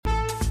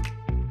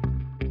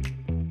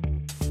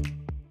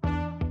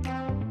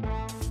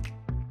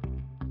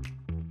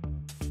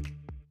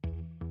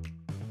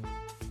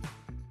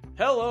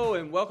Hello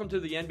and welcome to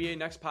the NBA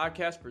Next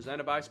podcast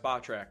presented by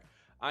SpotTrack.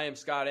 I am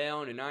Scott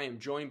Allen and I am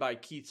joined by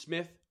Keith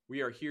Smith. We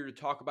are here to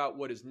talk about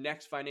what is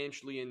next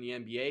financially in the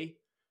NBA.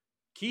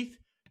 Keith,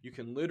 you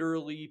can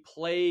literally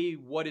play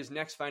what is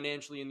next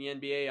financially in the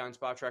NBA on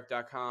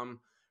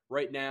SpotTrack.com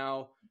right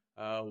now.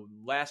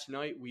 Last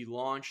night we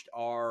launched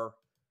our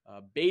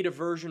beta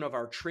version of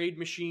our trade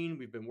machine.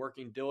 We've been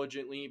working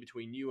diligently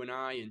between you and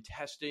I in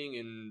testing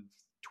and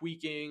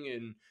tweaking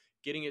and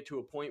getting it to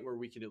a point where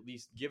we can at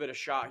least give it a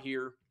shot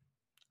here.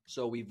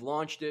 So we've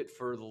launched it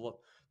for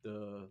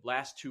the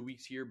last 2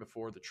 weeks here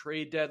before the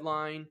trade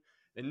deadline.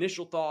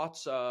 Initial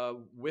thoughts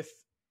with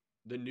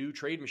the new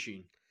trade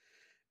machine.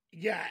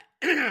 Yeah,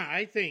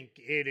 I think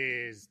it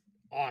is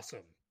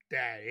awesome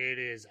that it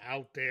is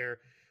out there.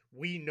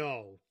 We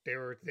know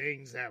there are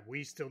things that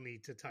we still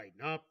need to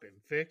tighten up and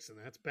fix, and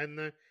that's been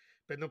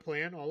the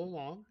plan all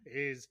along.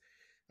 Is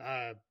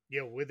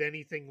with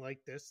anything like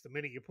this, the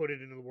minute you put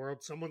it into the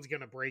world, someone's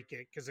going to break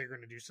it because they're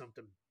going to do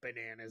something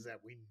bananas that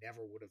we never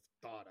would have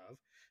thought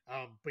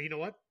of. But you know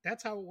what?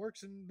 That's how it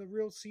works in the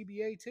real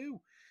CBA too.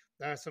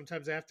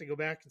 Sometimes I have to go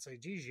back and say,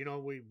 geez,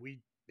 we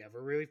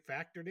never really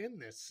factored in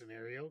this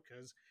scenario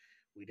because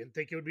we didn't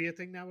think it would be a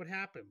thing that would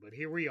happen. But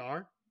here we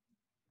are.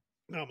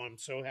 I'm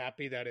so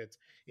happy that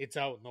it's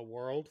out in the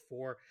world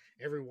for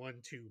everyone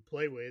to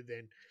play with.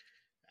 And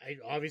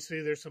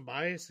obviously there's some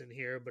bias in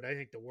here, but I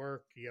think the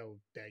work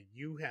that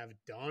you have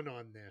done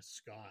on this,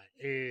 Scott,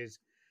 is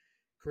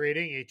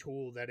creating a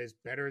tool that is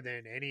better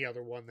than any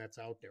other one that's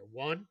out there.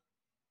 One,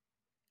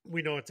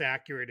 we know it's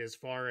accurate as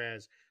far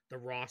as the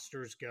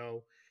rosters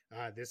go.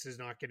 This is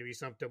not going to be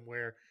something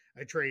where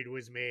a trade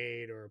was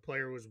made or a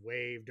player was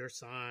waived or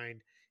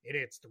signed, and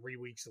it's 3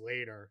 weeks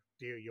later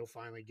you'll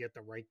finally get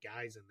the right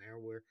guys in there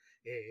where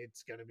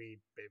it's going to be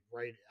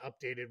right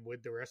updated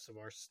with the rest of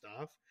our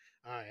stuff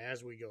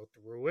as we go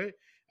through it.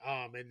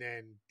 And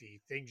then the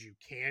things you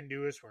can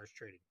do as far as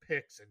trading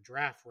picks and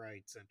draft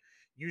rights and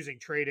using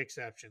trade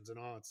exceptions and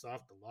all that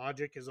stuff. The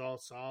logic is all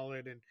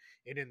solid and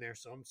in there.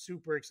 So I'm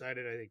super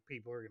excited. I think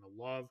people are going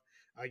to love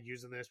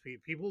using this.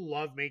 People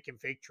love making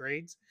fake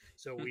trades.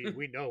 So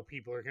we know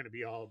people are going to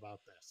be all about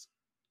this.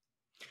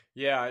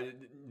 Yeah,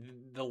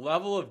 the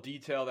level of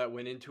detail that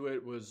went into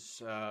it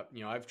was,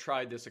 I've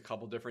tried this a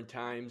couple different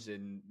times,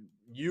 and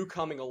you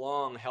coming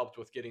along helped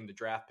with getting the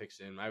draft picks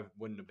in. I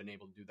wouldn't have been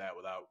able to do that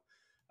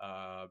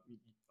without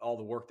all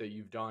the work that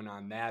you've done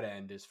on that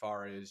end as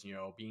far as,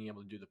 being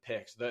able to do the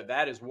picks.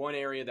 That is one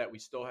area that we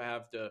still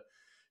have to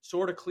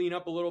sort of clean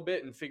up a little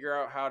bit and figure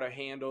out how to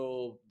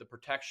handle the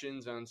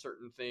protections on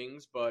certain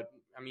things. But,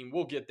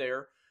 we'll get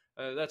there.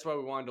 That's why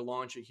we wanted to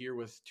launch it here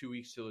with 2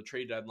 weeks till the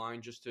trade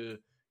deadline, just to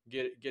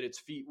get its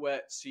feet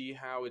wet, see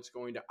how it's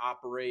going to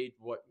operate.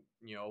 What,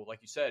 like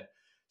you said,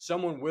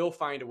 someone will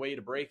find a way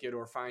to break it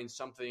or find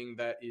something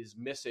that is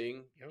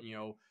missing.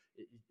 Yep.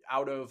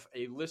 Out of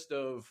a list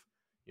of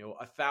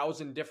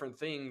 1,000 different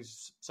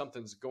things,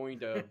 something's going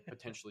to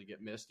potentially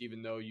get missed,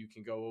 even though you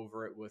can go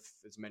over it with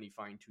as many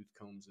fine-tooth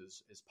combs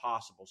as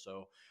possible.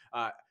 So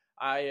I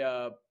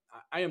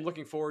am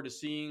looking forward to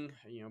seeing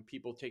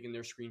people taking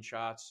their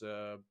screenshots,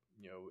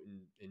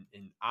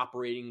 in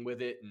operating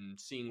with it and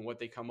seeing what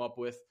they come up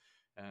with.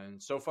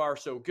 And so far,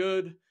 so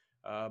good.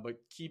 But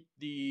keep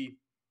the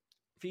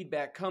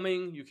feedback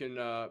coming. You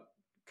can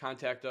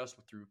contact us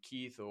through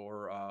Keith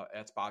or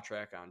at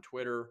SpotTrack on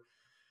Twitter,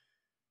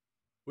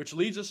 which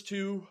leads us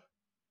to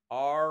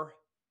our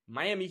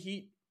Miami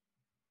Heat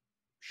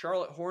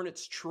Charlotte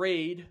Hornets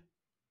trade.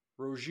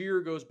 Rozier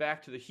goes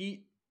back to the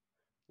Heat.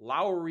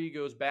 Lowry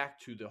goes back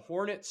to the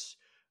Hornets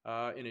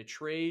in a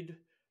trade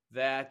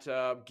that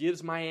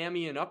gives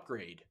Miami an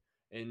upgrade.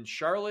 In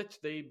Charlotte,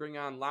 they bring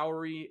on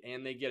Lowry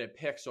and they get a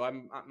pick. So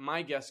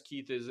my guess,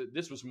 Keith, is that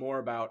this was more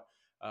about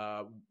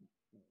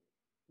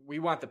we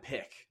want the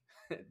pick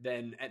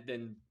than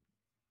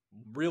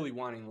really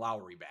wanting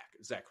Lowry back.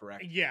 Is that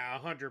correct? Yeah,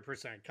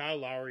 100%. Kyle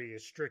Lowry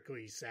is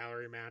strictly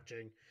salary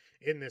matching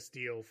in this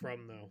deal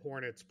from the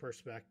Hornets'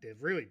 perspective,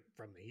 really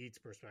from the Heat's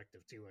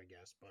perspective too, I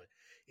guess. But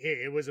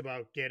it was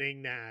about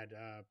getting that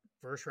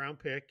first-round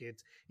pick.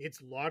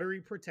 It's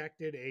lottery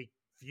protected a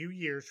few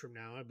years from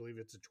now. I believe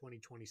it's a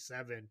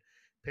 2027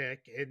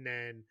 pick. And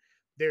then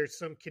there's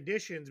some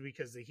conditions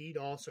because the Heat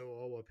also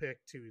owe a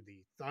pick to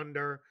the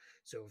Thunder.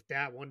 So if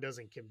that one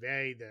doesn't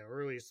convey, the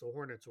earliest the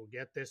Hornets will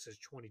get this is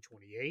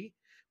 2028.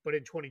 But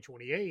in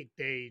 2028,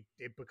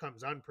 it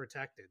becomes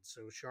unprotected.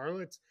 So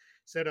Charlotte's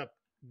set up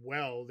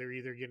well. They're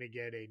either going to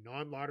get a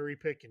non-lottery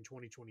pick in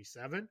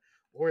 2027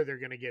 or they're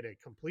going to get a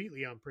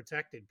completely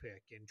unprotected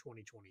pick in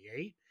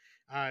 2028.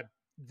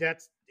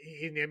 That's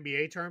in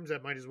NBA terms,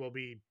 that might as well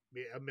be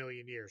a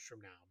million years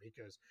from now,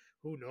 because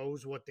who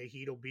knows what the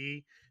Heat will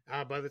be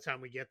by the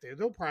time we get there.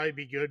 They'll probably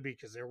be good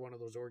because they're one of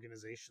those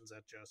organizations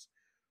that just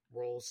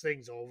rolls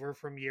things over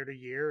from year to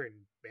year and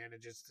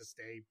manages to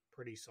stay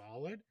pretty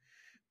solid.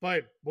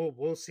 But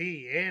we'll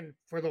see. And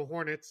for the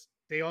Hornets,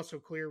 they also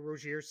clear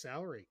Rozier's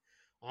salary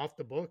off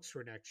the books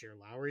for next year.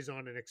 Lowry's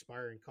on an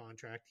expiring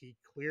contract. He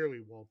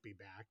clearly won't be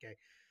back.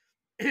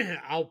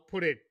 I'll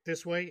put it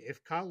this way.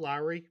 If Kyle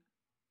Lowry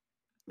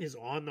is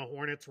on the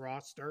Hornets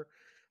roster,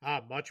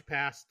 much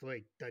past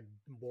like the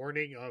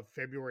morning of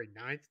February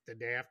 9th, the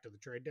day after the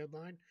trade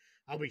deadline,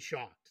 I'll be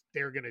shocked.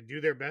 They're going to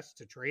do their best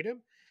to trade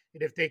him,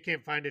 and if they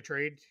can't find a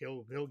trade,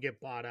 he'll get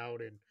bought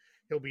out and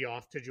he'll be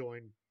off to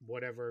join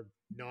whatever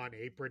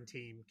non-apron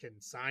team can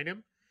sign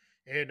him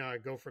and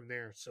go from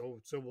there.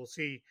 So we'll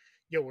see,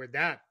 where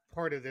that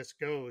part of this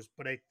goes.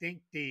 But I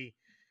think the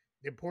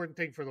important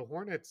thing for the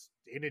Hornets,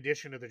 in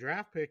addition to the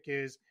draft pick,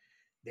 is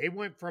they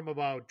went from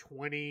about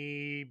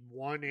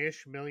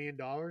 $21-ish million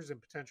in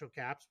potential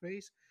cap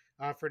space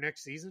for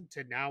next season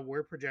to now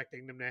we're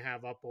projecting them to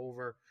have up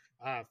over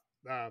uh,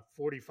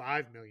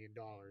 $45 million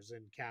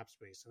in cap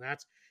space. And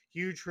that's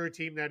huge for a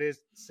team that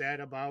is set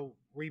about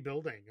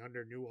rebuilding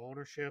under new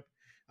ownership.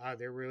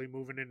 They're really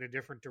moving in a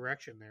different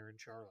direction there in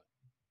Charlotte.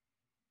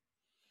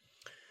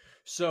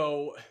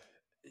 So,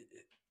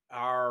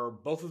 are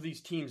both of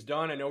these teams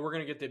done? I know we're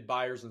going to get the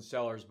buyers and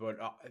sellers, but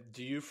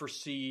do you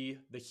foresee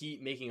the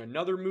Heat making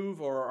another move,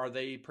 or are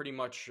they pretty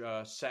much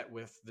set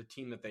with the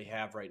team that they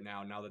have right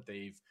now that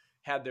they've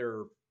had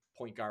their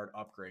point guard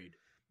upgrade?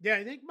 Yeah,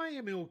 I think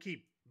Miami will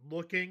keep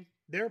looking.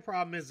 Their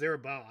problem is they're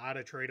about out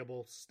of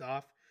tradable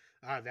stuff.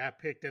 That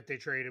pick that they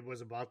traded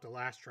was about the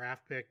last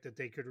draft pick that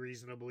they could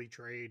reasonably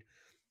trade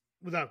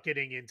without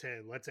getting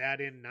into, let's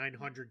add in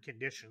 900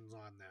 conditions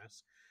on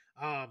this.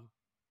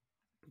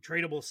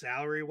 Tradable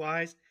salary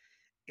wise,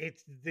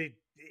 it's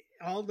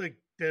all the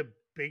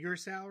bigger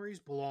salaries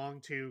belong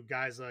to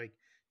guys like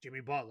Jimmy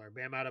Butler,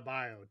 Bam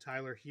Adebayo,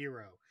 Tyler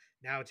Hero,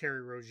 now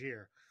Terry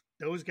Rozier.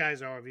 Those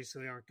guys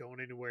obviously aren't going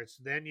anywhere.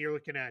 So then you're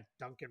looking at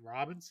Duncan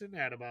Robinson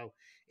at about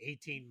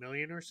 18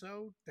 million or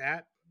so.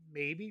 That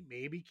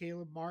maybe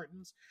Caleb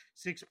Martin's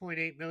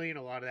 6.8 million.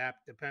 A lot of that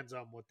depends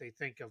on what they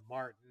think of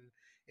Martin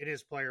in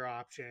his player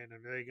option,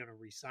 and are they going to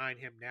re-sign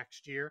him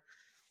next year?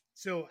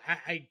 So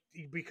I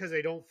because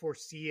I don't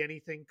foresee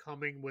anything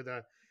coming with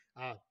a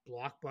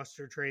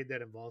blockbuster trade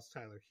that involves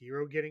Tyler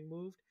Hero getting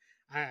moved.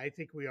 I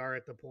think we are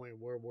at the point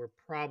where we're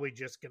probably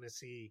just going to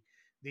see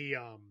the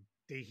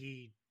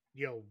Heat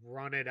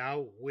run it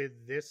out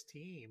with this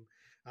team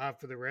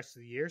for the rest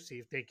of the year. See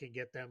if they can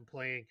get them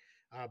playing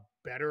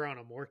better on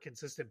a more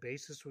consistent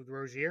basis with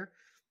Rozier,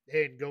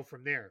 and go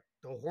from there.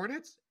 The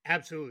Hornets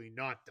absolutely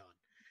not done.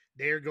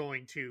 They're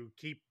going to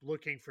keep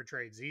looking for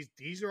trades.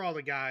 These are all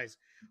the guys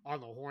on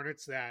the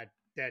Hornets that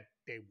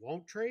they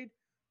won't trade.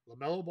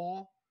 LaMelo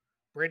Ball,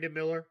 Brandon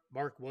Miller,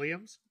 Mark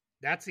Williams.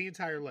 That's the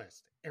entire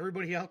list.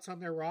 Everybody else on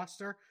their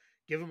roster,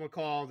 give them a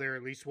call. They're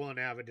at least willing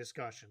to have a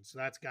discussion. So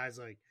that's guys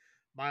like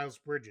Miles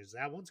Bridges.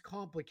 That one's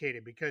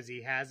complicated because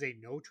he has a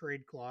no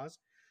trade clause,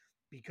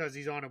 because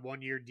he's on a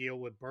 1-year deal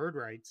with bird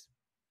rights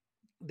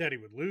that he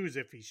would lose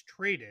if he's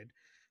traded.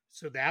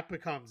 So that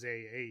becomes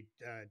a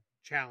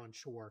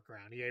challenge to work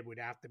around. He would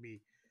have to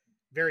be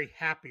very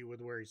happy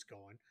with where he's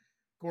going.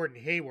 Gordon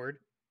Hayward,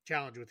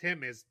 challenge with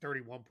him is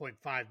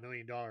 $31.5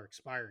 million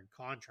expiring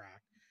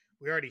contract.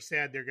 We already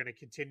said they're going to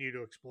continue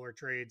to explore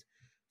trades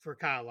for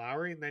Kyle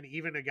Lowry. And then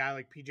even a guy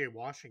like PJ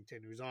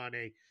Washington, who's on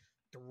a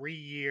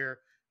 3-year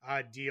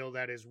deal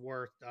that is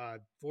worth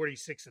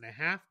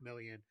 $46.5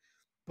 million,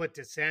 but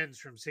descends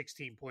from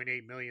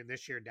 $16.8 million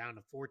this year down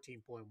to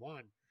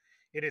 $14.1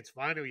 in its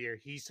final year.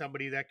 He's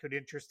somebody that could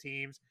interest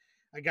teams.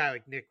 A guy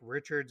like Nick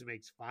Richards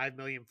makes $5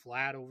 million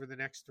flat over the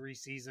next 3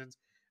 seasons.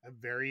 A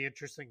very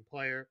interesting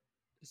player,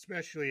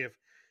 especially if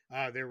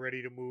they're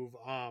ready to move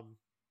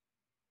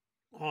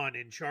on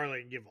in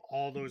Charlotte and give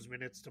all those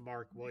minutes to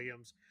Mark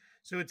Williams.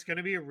 So it's going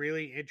to be a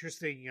really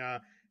interesting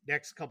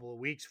next couple of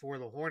weeks for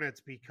the Hornets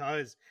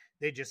because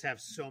they just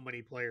have so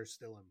many players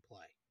still in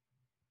play.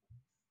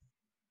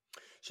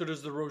 So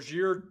does the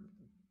Rozier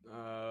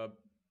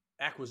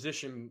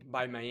acquisition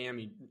by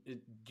Miami,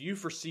 do you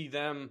foresee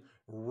them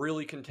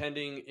really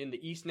contending in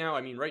the East now?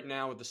 I mean, right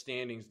now with the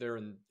standings, they're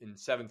in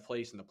 7th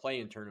place in the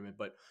play-in tournament,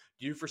 but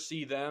do you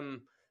foresee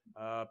them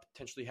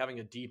potentially having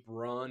a deep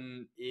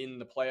run in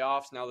the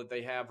playoffs now that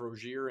they have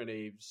Rozier and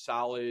a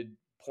solid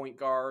point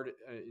guard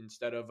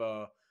instead of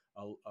a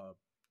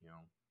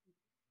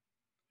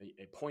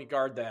point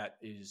guard that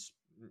is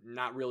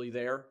not really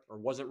there or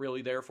wasn't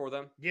really there for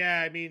them?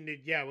 Yeah, I mean,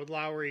 with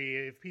Lowry,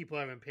 if people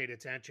haven't paid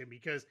attention,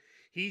 because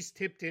he's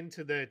tipped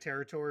into the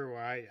territory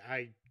where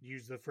I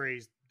use the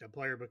phrase the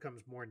player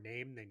becomes more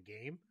name than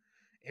game.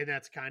 And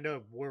that's kind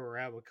of where we're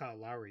at with Kyle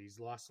Lowry. He's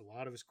lost a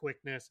lot of his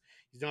quickness.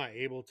 He's not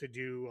able to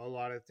do a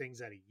lot of things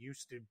that he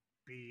used to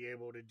be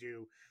able to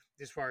do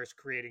as far as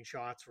creating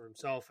shots for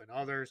himself and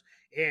others.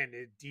 And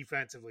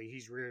defensively,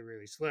 he's really,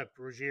 really slipped.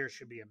 Rozier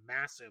should be a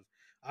massive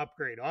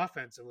upgrade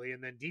offensively.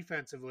 And then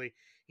defensively,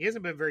 he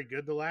hasn't been very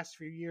good the last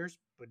few years,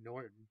 but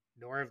nor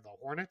have the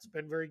Hornets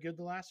been very good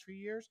the last few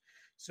years.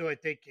 So I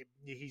think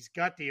he's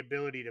got the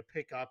ability to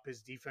pick up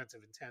his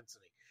defensive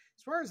intensity.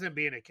 As far as them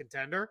being a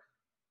contender,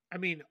 I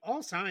mean,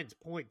 all signs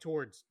point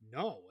towards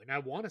no. And I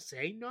want to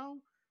say no,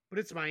 but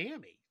it's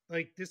Miami.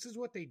 Like, this is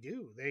what they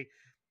do. They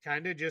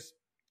kind of just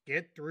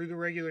get through the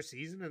regular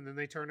season and then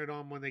they turn it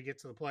on when they get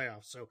to the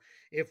playoffs. So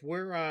if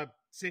we're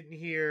sitting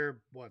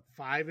here,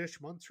 5-ish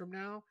months from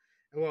now,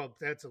 Well,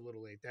 that's a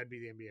little late. That'd be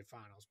the NBA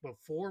Finals. But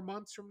 4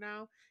 months from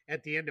now,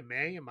 at the end of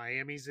May, and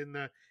Miami's in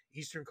the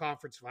Eastern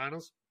Conference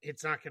Finals,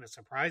 it's not going to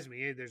surprise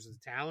me. There's the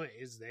talent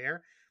is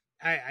there.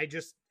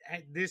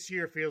 This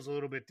year feels a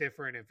little bit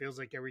different. It feels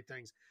like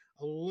everything's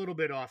a little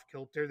bit off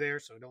kilter there.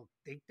 So I don't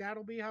think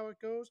that'll be how it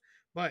goes,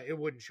 but it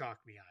wouldn't shock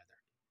me either.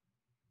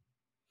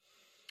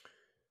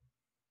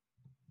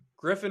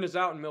 Griffin is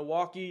out in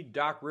Milwaukee.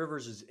 Doc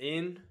Rivers is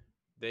in.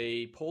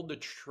 They pulled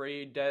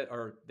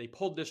the they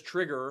pulled this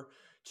trigger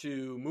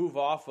to move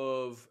off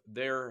of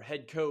their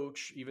head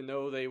coach, even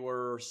though they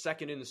were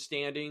second in the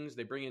standings.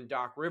 They bring in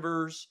Doc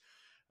Rivers.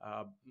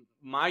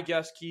 My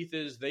guess, Keith,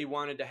 is they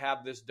wanted to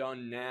have this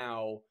done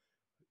now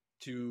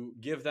to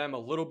give them a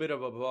little bit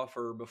of a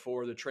buffer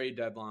before the trade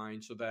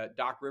deadline so that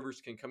Doc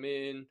Rivers can come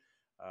in,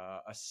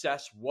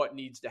 assess what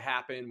needs to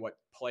happen, what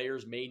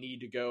players may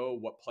need to go,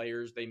 what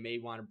players they may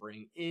want to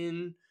bring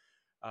in.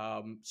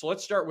 So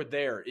let's start with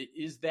there.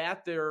 Is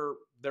that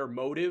their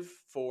motive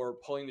for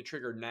pulling the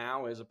trigger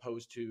now as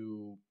opposed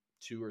to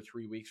 2 or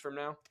 3 weeks from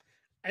now?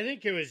 I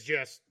think it was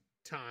just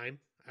time.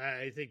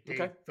 I think they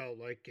felt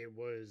like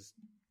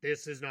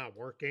this is not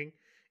working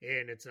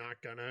and it's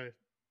not going to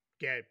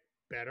get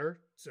better.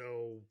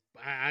 So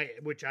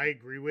which I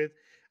agree with.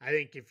 I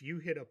think if you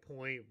hit a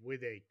point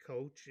with a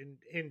coach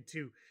and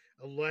to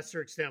a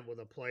lesser extent with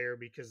a player,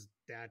 because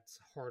that's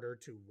harder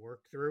to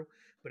work through,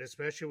 but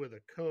especially with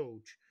a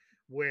coach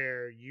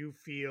where you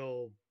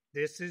feel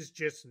this is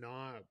just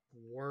not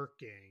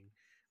working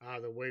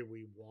the way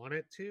we want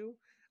it to,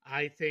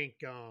 I think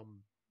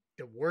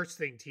the worst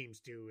thing teams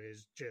do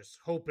is just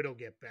hope it'll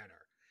get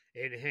better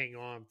and hang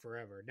on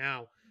forever.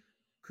 Now,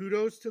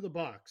 kudos to the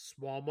Bucks,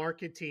 small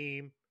market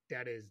team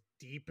that is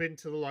deep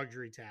into the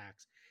luxury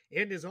tax,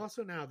 and is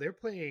also now they're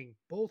playing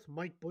both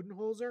Mike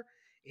Budenholzer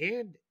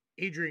and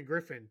Adrian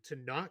Griffin to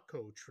not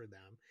coach for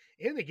them,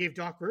 and they gave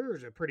Doc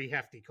Rivers a pretty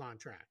hefty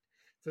contract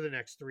for the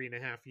next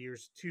 3.5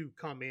 years to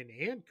come in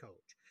and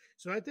coach.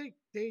 So I think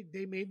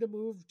they made the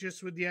move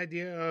just with the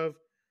idea of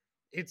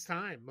it's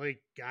time.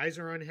 Like, guys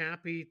are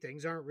unhappy,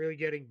 things aren't really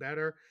getting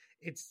better.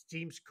 It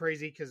seems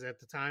crazy because at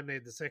the time they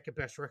had the second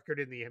best record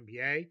in the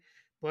NBA.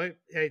 But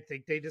I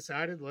think they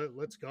decided,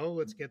 let's go.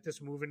 Let's get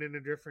this moving in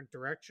a different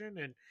direction.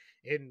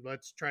 And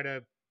let's try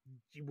to,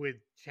 with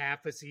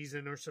half a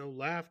season or so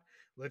left,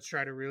 let's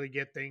try to really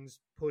get things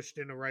pushed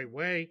in the right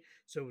way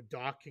so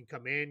Doc can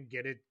come in,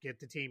 get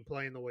the team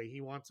playing the way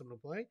he wants them to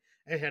play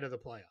ahead of the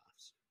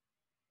playoffs.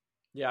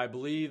 Yeah, I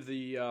believe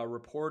the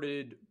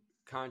reported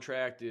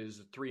contract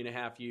is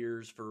 3.5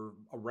 years for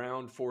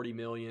around $40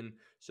 million.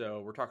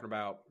 So we're talking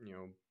about,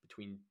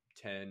 between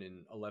 10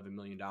 and $11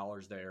 million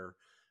there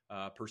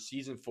per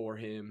season for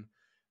him,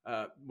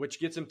 which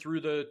gets him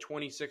through the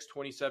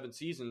 26-27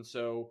 season.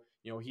 So,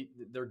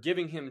 they're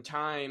giving him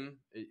time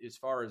as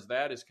far as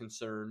that is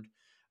concerned.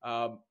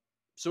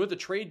 So at the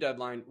trade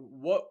deadline,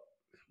 what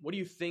do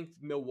you think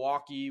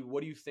Milwaukee,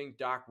 what do you think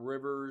Doc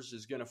Rivers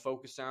is going to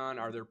focus on?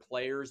 Are there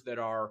players that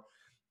are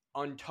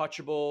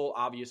untouchable?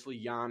 Obviously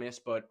Giannis,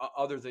 but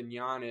other than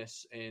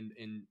Giannis and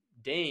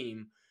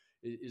Dame,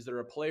 is there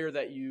a player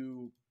that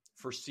you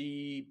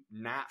foresee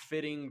not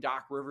fitting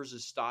Doc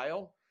Rivers'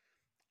 style?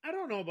 I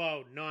don't know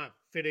about not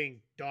fitting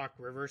Doc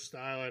Rivers'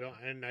 style.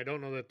 I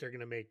don't know that they're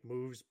going to make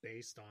moves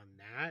based on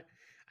that.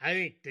 I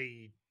think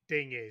the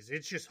thing is,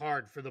 it's just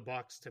hard for the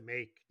Bucks to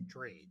make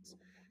trades.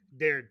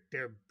 Their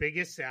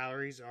biggest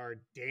salaries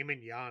are Dame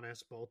and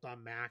Giannis, both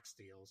on max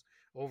deals,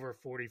 over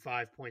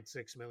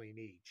 $45.6 million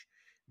each.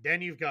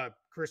 Then you've got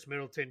Chris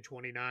Middleton,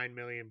 $29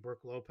 million, Brook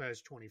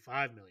Lopez,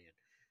 $25 million.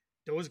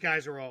 Those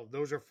guys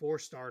those are 4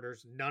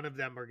 starters. None of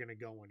them are going to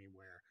go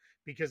anywhere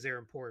because they're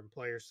important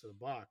players to the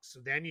Bucks. So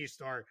then you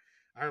start,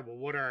 all right, well,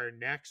 what are our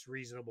next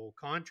reasonable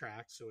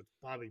contracts? So it's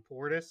Bobby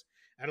Portis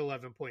at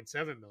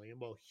 $11.7 million.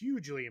 Well,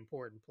 hugely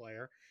important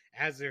player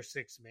as their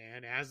 6th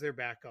man, as their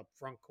backup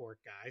front court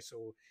guy.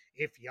 So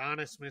if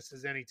Giannis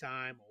misses any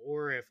time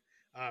or if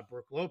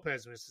Brook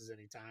Lopez misses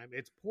any time,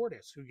 it's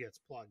Portis who gets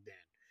plugged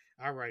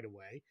in right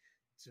away.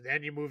 So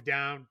then you move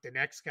down. The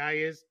next guy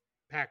is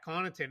Pat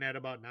Connaughton at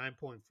about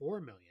 $9.4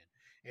 million.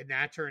 And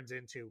that turns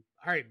into,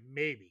 all right,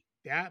 maybe.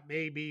 That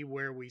may be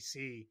where we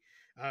see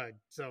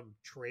some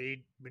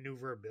trade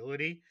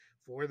maneuverability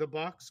for the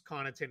Bucks.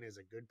 Connaughton is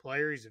a good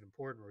player. He's an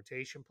important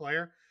rotation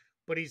player.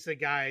 But he's the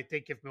guy, I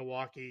think if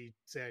Milwaukee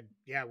said,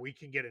 yeah, we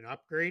can get an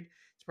upgrade,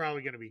 it's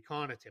probably going to be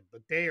Connaughton.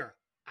 But they are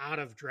out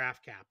of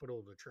draft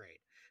capital to trade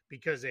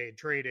because they had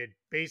traded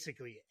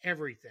basically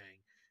everything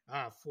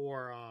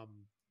for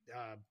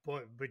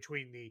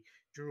between the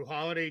Drew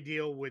Holiday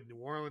deal with New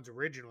Orleans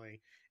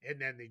originally and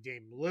then the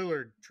Dame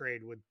Lillard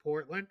trade with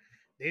Portland.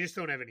 They just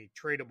don't have any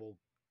tradable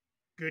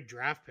good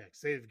draft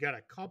picks. They've got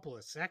a couple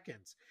of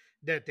seconds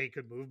that they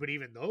could move, but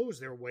even those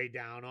they're way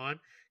down on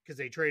because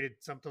they traded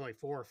something like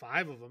 4 or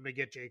 5 of them to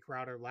get Jay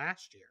Crowder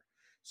last year.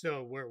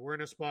 So we're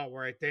in a spot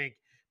where I think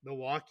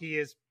Milwaukee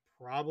is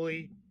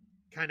probably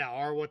kind of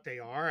are what they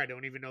are. I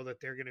don't even know that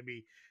they're going to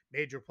be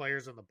major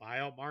players on the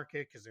buyout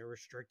market because they're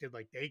restricted.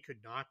 Like they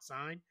could not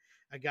sign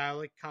a guy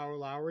like Kyle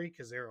Lowry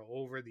because they're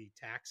over the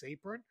tax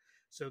apron.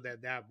 so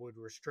that would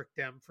restrict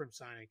them from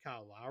signing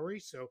Kyle Lowry.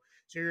 So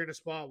you're in a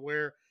spot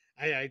where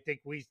I think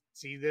we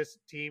see this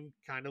team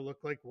kind of look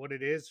like what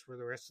it is for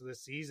the rest of the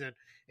season,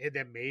 and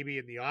then maybe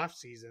in the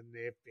offseason,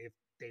 if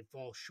they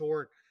fall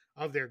short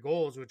of their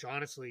goals, which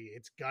honestly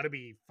it's got to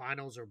be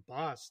finals or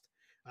bust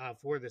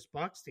for this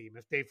Bucks team.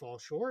 If they fall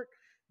short,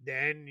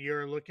 then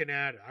you're looking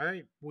at, all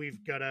right,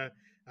 we've got to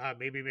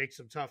maybe make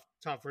some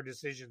tougher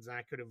decisions.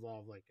 That could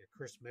involve like a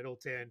Chris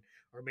Middleton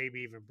or maybe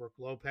even Brooke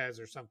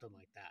Lopez or something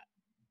like that.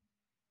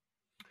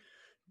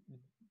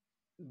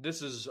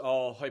 This is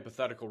all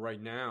hypothetical right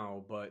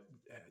now, but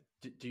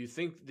do you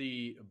think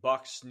the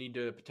Bucks need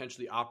to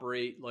potentially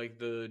operate like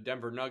the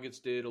Denver Nuggets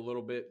did a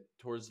little bit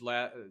towards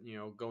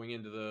going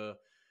into the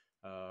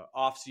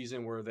off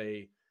season, where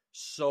they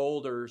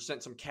sold or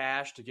sent some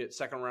cash to get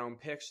second round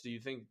picks? Do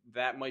you think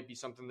that might be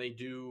something they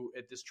do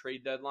at this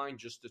trade deadline,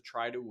 just to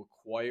try to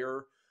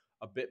acquire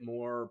a bit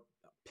more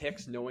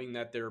picks, knowing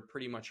that they're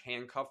pretty much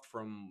handcuffed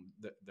from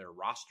their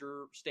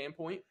roster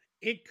standpoint?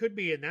 It could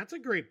be, and that's a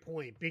great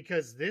point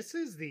because this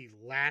is the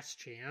last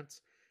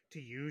chance to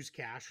use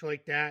cash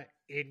like that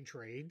in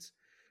trades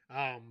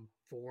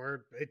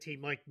for a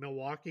team like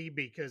Milwaukee,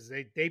 because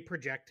they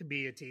project to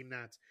be a team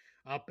that's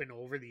up and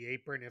over the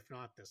apron, if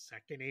not the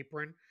second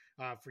apron,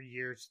 for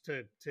years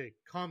to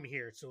come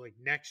here. So like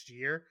next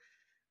year,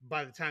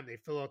 by the time they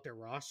fill out their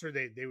roster,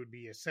 they would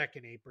be a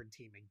second apron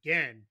team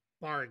again,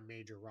 barring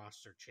major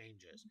roster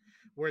changes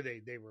where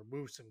they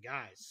remove some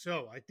guys.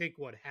 So I think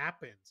what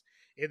happens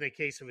in the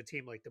case of a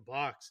team like the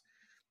Bucks,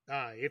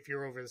 if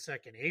you're over the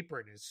second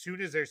apron, as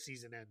soon as their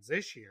season ends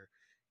this year,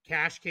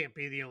 cash can't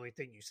be the only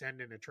thing you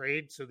send in a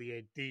trade. So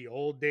the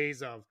old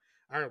days of,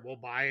 all right, we'll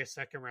buy a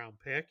second round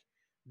pick,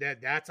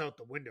 that's out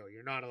the window.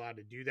 You're not allowed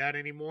to do that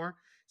anymore.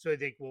 So I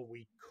think what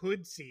we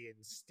could see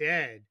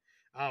instead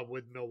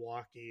with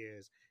Milwaukee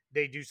is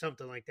they do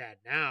something like that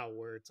now,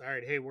 where it's, all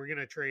right, hey, we're going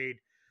to trade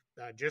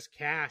just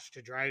cash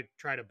to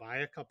try to buy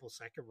a couple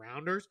second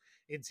rounders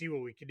and see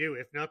what we can do.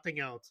 If nothing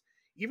else,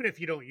 even if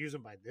you don't use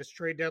them by this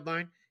trade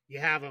deadline, you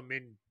have them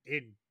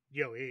in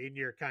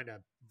your kind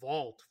of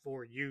vault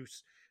for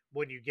use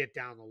when you get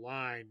down the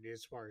line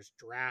as far as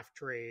draft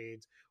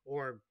trades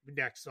or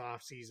next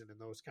off season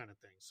and those kind of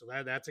things. So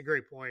that's a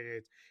great point.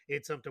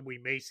 It's something we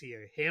may see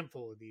a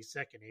handful of these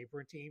second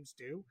apron teams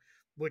do,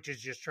 which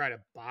is just try to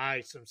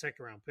buy some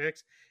second round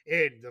picks.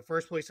 And the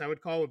first place I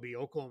would call would be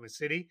Oklahoma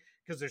City,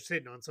 because they're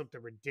sitting on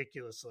something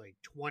ridiculous like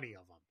 20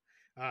 of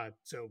them.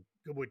 So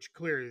which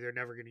clearly they're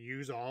never going to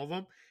use all of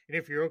them. And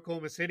if you're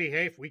Oklahoma City,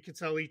 hey, if we could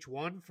sell each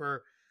one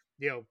for,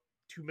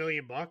 $2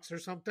 million or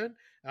something,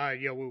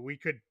 we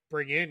could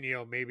bring in,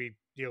 maybe,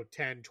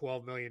 10,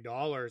 $12 million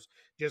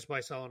just by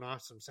selling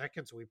off some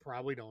seconds we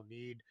probably don't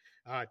need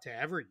to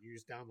ever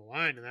use down the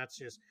line. And that's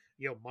just,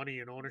 money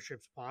in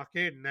ownership's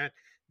pocket. And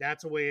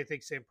that's a way I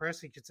think Sam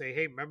Presti could say,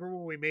 hey, remember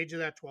when we made you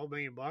that $12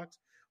 million? Well,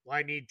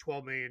 I need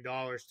 $12 million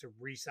to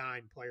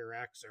re-sign player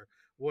X or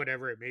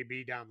whatever it may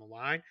be down the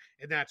line.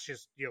 And that's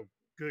just,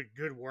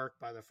 good work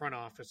by the front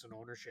office and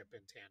ownership in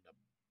tandem.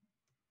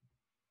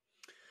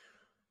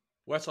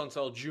 Wes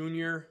Unseld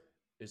Jr.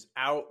 is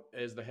out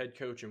as the head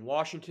coach in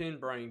Washington.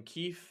 Brian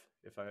Keefe,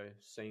 if I'm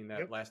saying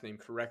that last name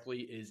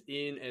correctly, is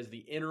in as the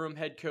interim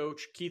head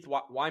coach. Keith,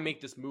 why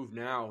make this move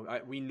now?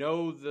 We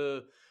know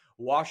the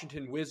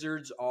Washington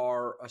Wizards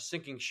are a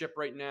sinking ship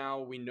right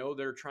now. We know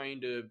they're trying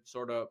to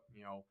sort of,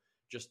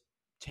 just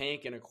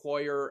tank and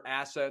acquire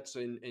assets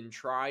and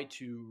try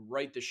to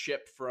right the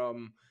ship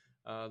from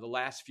the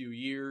last few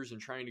years and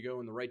trying to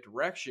go in the right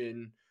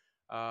direction.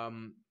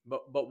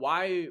 But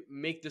why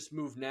make this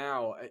move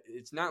now?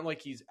 It's not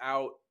like he's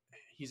out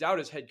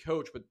as head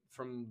coach, but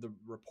from the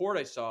report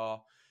I saw,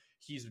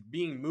 he's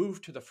being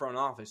moved to the front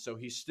office. So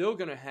he's still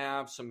going to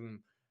have some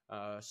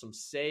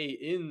say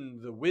in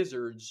the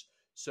Wizards.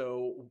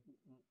 So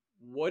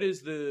what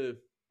is the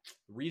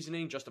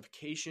reasoning,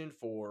 justification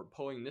for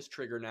pulling this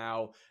trigger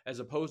now, as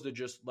opposed to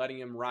just letting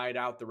him ride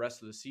out the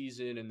rest of the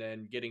season and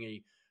then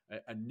getting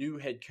a new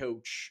head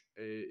coach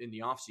in the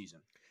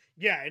offseason?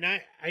 Yeah, and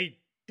I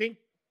think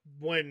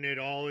when it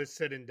all is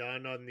said and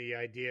done on the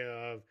idea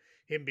of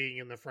him being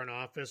in the front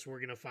office, we're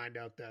going to find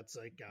out that's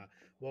like,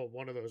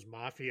 one of those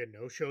mafia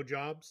no-show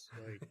jobs.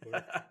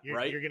 Like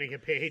Right? You're going to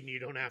get paid and you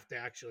don't have to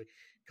actually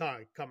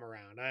come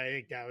around. I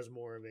think that was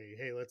more of a,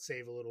 hey, let's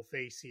save a little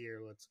face here.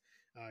 Let's,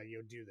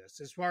 do this.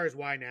 As far as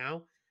why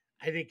now,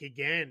 I think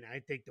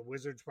the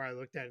Wizards probably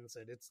looked at it and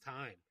said, it's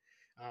time.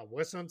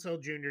 Wes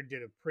Unseld Jr.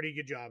 did a pretty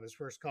good job his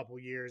first couple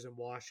years in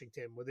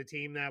Washington with a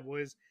team that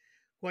was,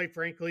 quite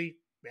frankly,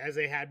 as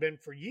they had been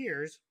for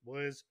years,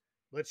 was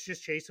let's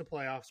just chase a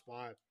playoff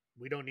spot.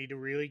 We don't need to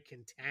really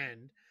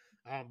contend,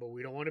 but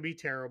we don't want to be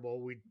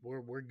terrible.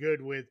 We're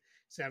good with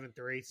 7th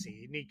or 8th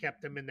seed, and he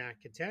kept them in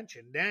that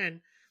contention.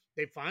 Then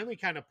they finally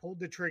kind of pulled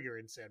the trigger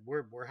and said,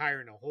 we're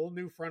hiring a whole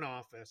new front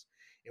office,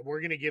 and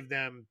we're going to give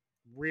them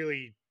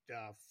really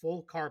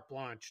full carte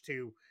blanche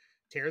to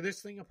tear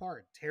this thing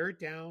apart, tear it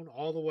down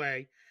all the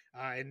way.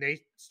 And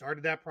they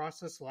started that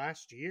process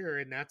last year,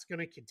 and that's going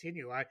to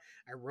continue. I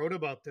wrote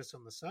about this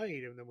on the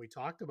site, and then we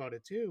talked about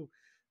it too.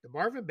 The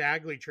Marvin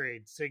Bagley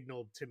trade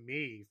signaled to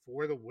me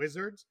for the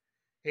Wizards,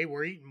 hey,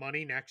 we're eating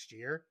money next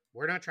year.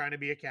 We're not trying to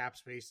be a cap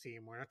space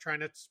team. We're not trying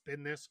to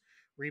spin this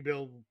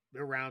rebuild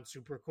around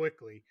super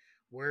quickly.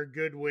 We're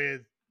good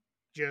with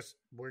just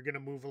we're going to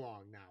move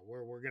along now.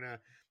 We're going to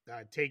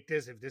take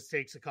this. If this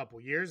takes a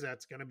couple years,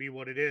 that's going to be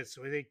what it is.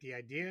 So I think the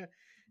idea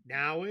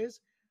now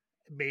is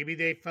maybe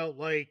they felt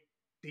like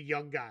the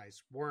young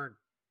guys weren't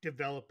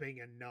developing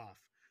enough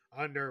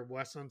under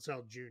Wes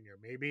Unseld Jr.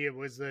 Maybe it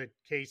was the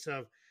case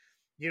of,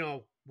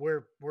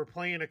 we're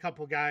playing a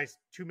couple guys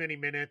too many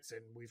minutes,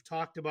 and we've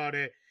talked about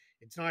it.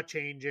 It's not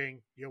changing.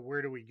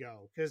 Where do we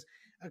go? Because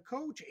a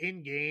coach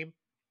in game,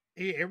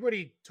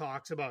 everybody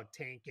talks about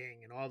tanking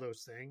and all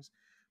those things,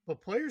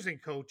 but players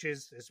and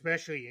coaches,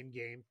 especially in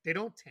game, they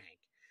don't tank.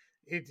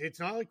 It's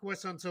not like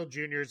Wes Unseld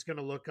Jr. is going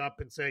to look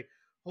up and say,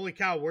 "Holy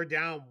cow, we're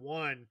down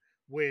one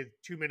with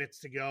 2 minutes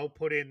to go.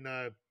 Put in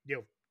the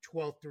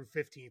 12th through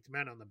 15th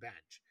men on the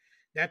bench."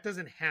 That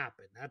doesn't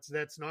happen.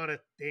 That's not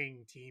a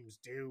thing teams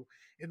do,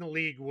 and the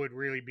league would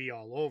really be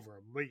all over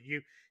them. But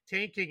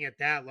tanking at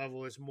that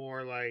level is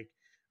more like,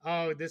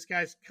 oh, this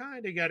guy's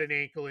kind of got an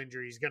ankle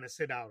injury. He's going to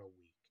sit out a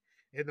week,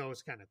 and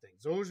those kind of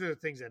things. Those are the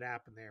things that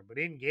happen there. But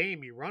in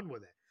game, you run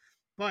with it.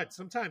 But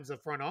sometimes the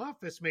front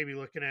office may be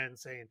looking at it and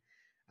saying,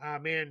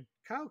 man,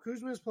 Kyle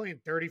Kuzma is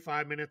playing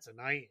 35 minutes a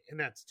night, and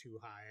that's too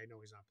high. I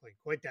know he's not playing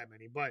quite that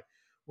many, but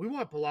we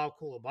want Bilal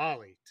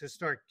Coulibaly to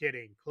start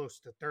getting close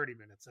to 30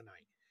 minutes a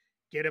night.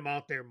 Get him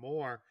out there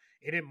more.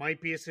 And it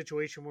might be a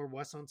situation where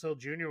Wes Unseld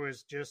Jr.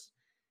 was just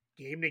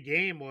game to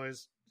game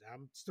was,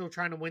 I'm still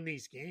trying to win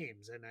these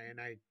games, and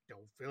I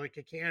don't feel like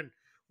I can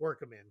work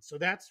them in. So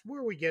that's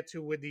where we get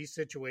to with these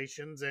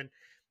situations. And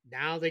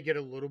now they get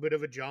a little bit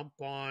of a jump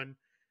on,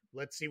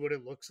 let's see what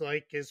it looks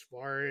like as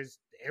far as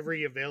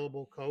every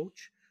available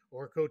coach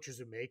or coaches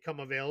who may come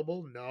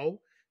available.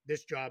 No,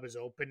 this job is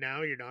open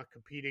now. You're not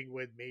competing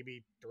with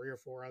maybe 3 or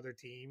 4 other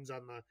teams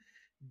on the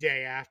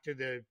day after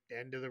the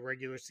end of the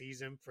regular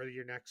season for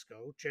your next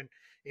coach. And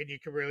you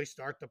can really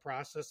start the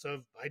process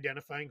of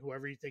identifying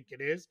whoever you think it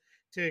is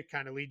to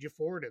kind of lead you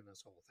forward in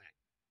this whole thing.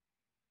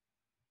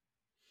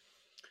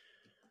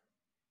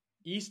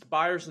 East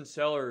buyers and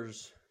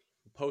sellers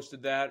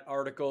posted that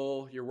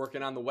article. You're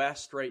working on the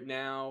West right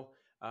now.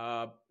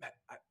 I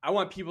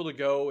want people to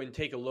go and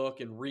take a look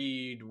and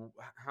read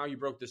how you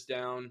broke this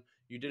down.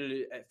 You did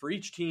it for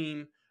each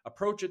team,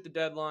 approach at the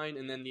deadline,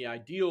 and then the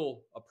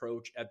ideal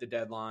approach at the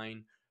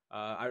deadline.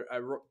 I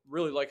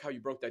really like how you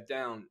broke that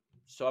down.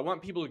 So I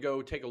want people to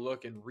go take a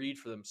look and read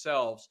for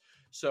themselves.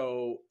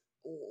 So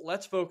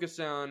let's focus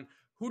on,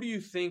 who do you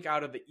think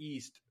out of the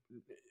East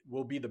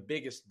will be the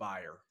biggest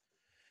buyer?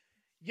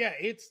 Yeah,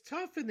 it's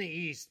tough in the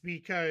East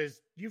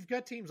because you've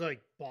got teams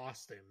like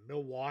Boston,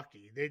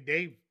 Milwaukee.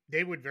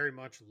 They would very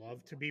much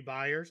love to be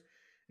buyers,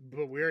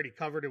 but we already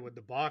covered it with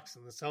the Bucks,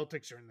 and the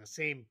Celtics are in the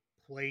same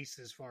place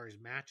as far as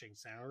matching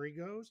salary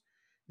goes.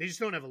 They just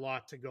don't have a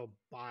lot to go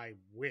buy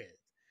with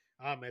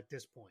at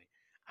this point.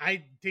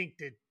 I think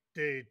that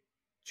the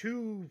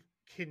two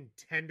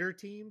contender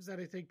teams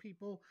that I think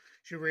people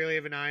should really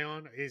have an eye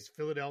on is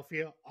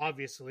Philadelphia,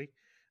 obviously.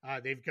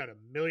 They've got 1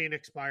 million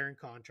expiring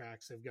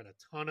contracts. They've got a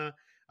ton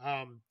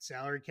of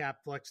salary cap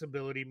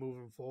flexibility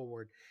moving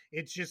forward.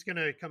 It's just going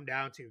to come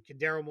down to, can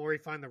Daryl Morey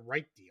find the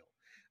right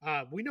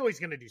deal? We know he's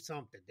going to do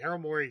something.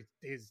 Daryl Morey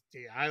is,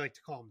 I like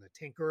to call him the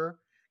tinkerer,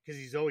 because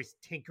he's always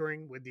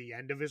tinkering with the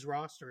end of his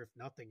roster, if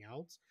nothing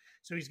else.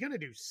 So he's going to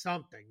do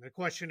something. The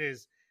question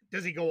is,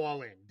 does he go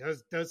all in?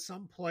 Does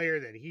some player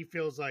that he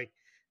feels like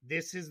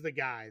this is the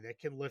guy that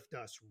can lift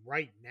us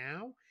right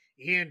now,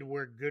 and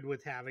we're good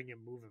with having him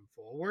moving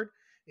forward?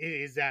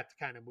 Is that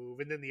the kind of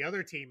move? And then the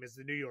other team is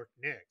the New York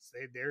Knicks.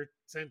 They're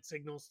sent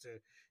signals to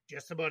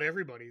just about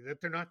everybody that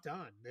they're not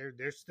done.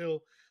 They're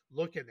still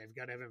looking. They've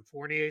got Evan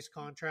Fournier's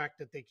contract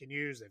that they can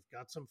use. They've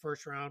got some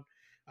first round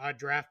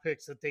draft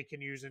picks that they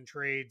can use in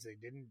trades. They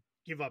didn't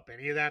give up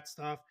any of that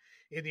stuff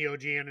in the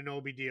OG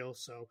Anunoby deal.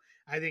 So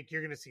I think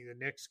you're going to see the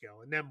Knicks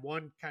go. And then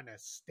one kind of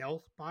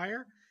stealth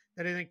buyer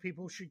that I think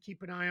people should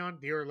keep an eye on,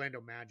 the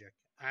Orlando Magic.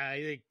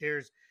 I think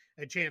there's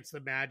a chance the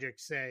Magic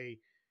say,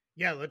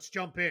 yeah, let's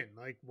jump in.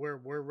 Like we're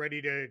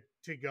ready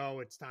to go.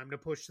 It's time to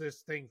push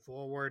this thing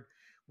forward.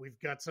 We've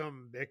got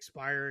some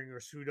expiring or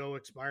pseudo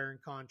expiring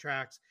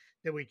contracts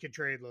that we could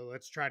trade.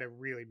 Let's try to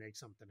really make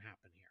something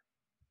happen here.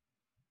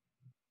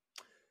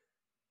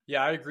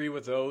 Yeah, I agree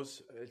with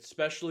those,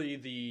 especially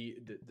the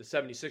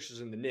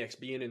 76ers and the Knicks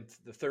being in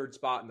the 3rd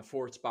spot and the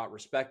 4th spot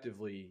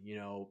respectively.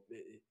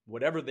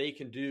 Whatever they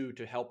can do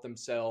to help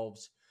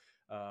themselves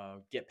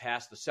get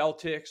past the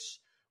Celtics.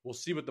 We'll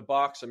see what the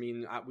Bucks. I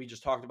mean, we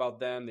just talked about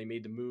them. They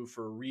made the move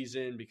for a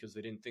reason, because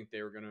they didn't think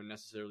they were going to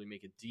necessarily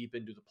make it deep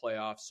into the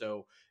playoffs.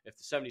 So if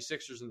the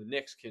 76ers and the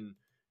Knicks can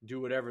do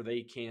whatever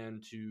they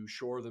can to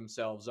shore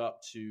themselves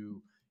up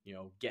to,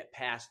 get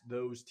past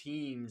those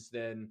teams,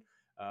 then,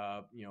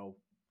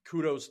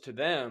 kudos to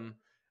them.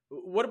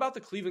 What about the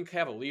Cleveland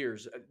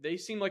Cavaliers? They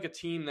seem like a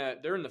team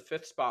that they're in the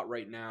 5th spot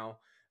right now.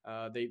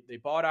 They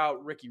bought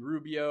out Ricky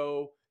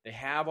Rubio. They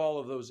have all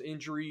of those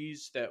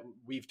injuries that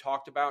we've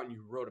talked about and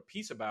you wrote a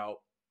piece about.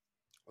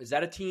 Is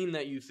that a team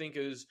that you think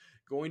is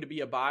going to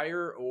be a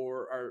buyer,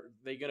 or are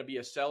they going to be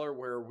a seller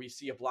where we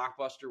see a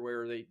blockbuster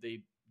where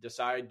they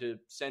decide to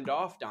send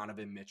off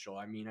Donovan Mitchell?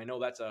 I mean, I know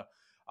that's a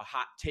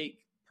hot take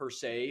per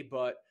se,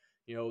 but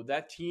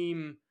that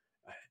team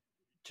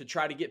to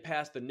try to get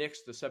past the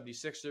Knicks, the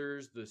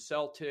 76ers, the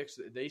Celtics,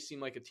 they seem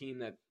like a team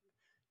that,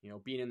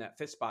 being in that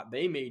fifth spot,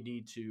 they may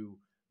need to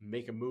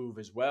make a move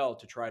as well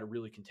to try to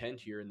really contend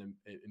here in the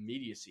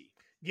immediacy.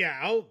 Yeah,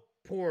 I'll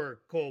pour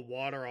cold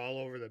water all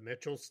over the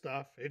Mitchell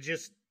stuff. It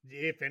just,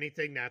 if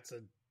anything, that's a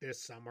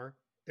this summer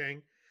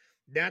thing.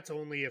 That's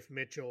only if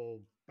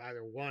Mitchell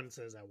either one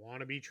says I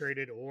want to be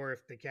traded, or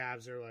if the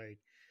Cavs are like,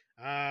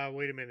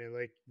 wait a minute,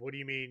 like, what do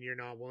you mean you're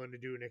not willing to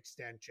do an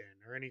extension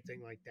or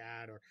anything like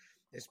that? Or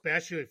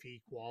especially if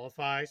he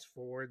qualifies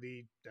for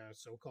the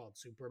so-called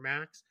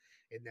supermax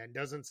and then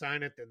doesn't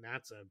sign it, then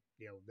that's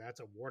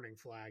a warning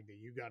flag that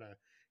you gotta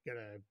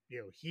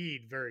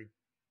heed very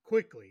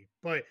quickly.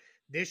 But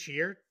this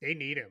year they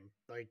need him.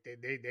 Like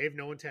they have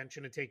no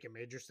intention of taking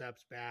major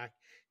steps back.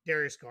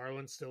 Darius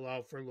Garland's still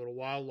out for a little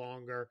while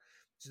longer.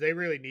 So they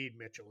really need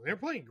Mitchell. And they're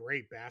playing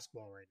great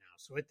basketball right now.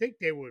 So I think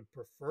they would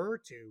prefer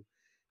to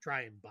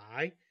try and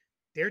buy.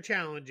 Their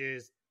challenge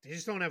is they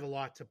just don't have a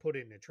lot to put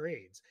into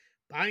trades.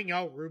 Buying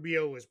out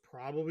Rubio was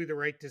probably the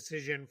right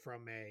decision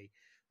from a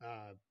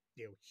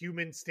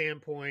human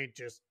standpoint.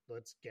 Just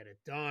let's get it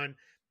done.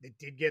 They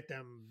did get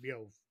them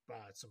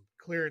some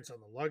clearance on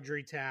the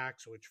luxury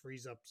tax, which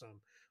frees up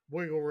some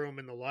wiggle room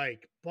and the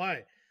like.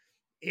 But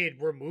it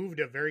removed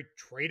a very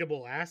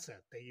tradable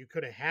asset that you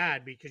could have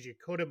had because you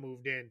could have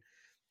moved in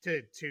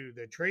to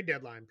the trade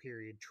deadline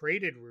period,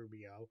 traded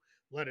Rubio,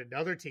 let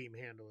another team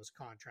handle his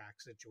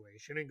contract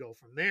situation and go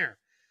from there.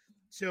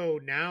 So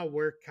now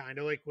we're kind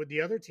of like with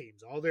the other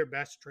teams. All their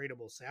best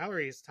tradable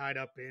salary is tied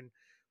up in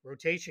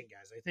rotation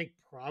guys. I think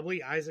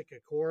probably Isaac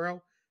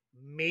Okoro,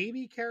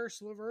 maybe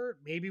Karis LeVert,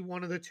 maybe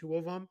one of the two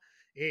of them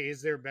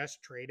is their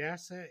best trade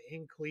asset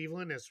in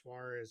Cleveland as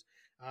far as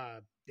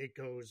it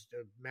goes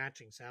to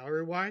matching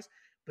salary wise.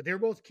 But they're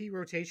both key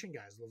rotation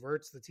guys.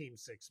 LeVert's the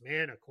team's sixth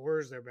man.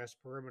 Okora's their best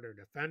perimeter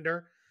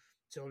defender.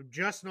 So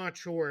just not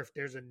sure if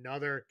there's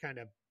another kind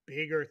of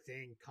bigger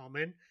thing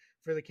coming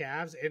for the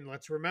Cavs. And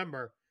let's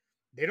remember,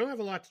 they don't have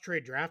a lot to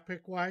trade draft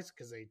pick wise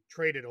because they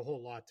traded a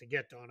whole lot to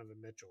get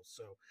Donovan Mitchell.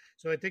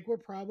 So I think we're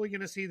probably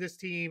going to see this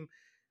team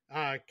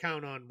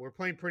count on. We're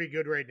playing pretty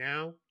good right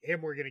now,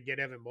 and we're going to get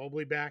Evan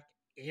Mobley back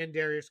and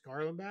Darius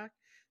Garland back.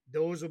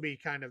 Those will be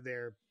kind of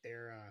their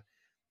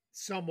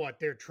somewhat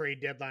their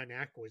trade deadline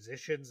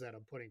acquisitions that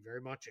I'm putting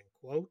very much in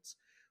quotes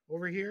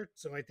over here.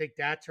 So I think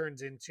that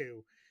turns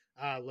into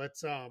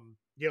let's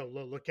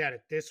look at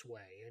it this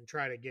way and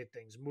try to get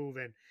things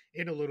moving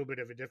in a little bit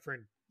of a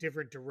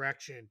different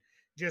direction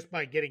just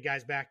by getting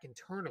guys back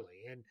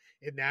internally, and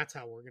that's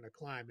how we're going to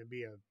climb and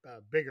be a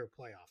bigger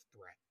playoff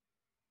threat.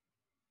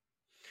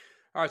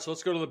 All right, so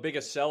let's go to the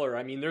biggest seller.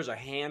 I mean, there's a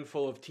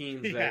handful of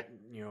teams that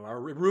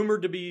are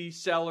rumored to be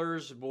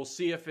sellers. We'll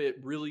see if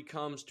it really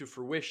comes to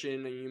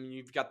fruition. I mean,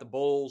 you've got the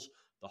Bulls,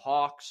 the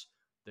Hawks,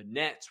 the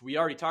Nets. We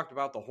already talked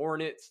about the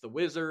Hornets, the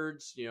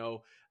Wizards.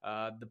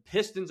 The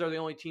Pistons are the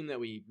only team that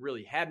we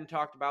really hadn't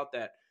talked about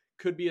that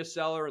could be a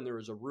seller. And there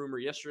was a rumor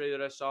yesterday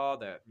that I saw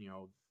that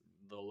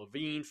the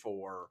Levine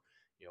for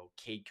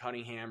Cade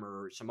Cunningham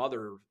or some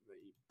other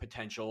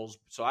potentials.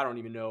 So I don't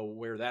even know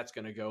where that's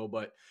going to go,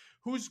 but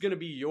who's going to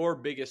be your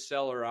biggest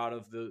seller out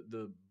of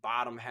the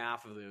bottom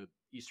half of the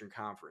Eastern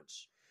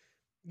Conference?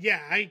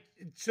 Yeah,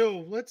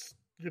 so let's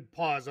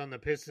pause on the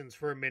Pistons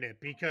for a minute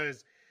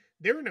because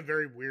they're in a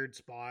very weird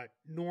spot.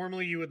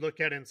 Normally you would look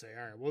at it and say,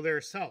 all right, well, they're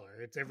a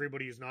seller. It's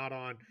everybody who's not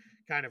on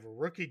kind of a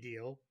rookie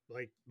deal.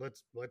 Like,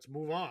 let's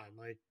move on.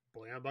 Like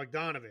Bojan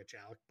Bogdanovic,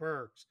 Alec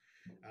Burks,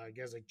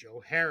 guys like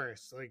Joe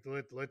Harris. Like,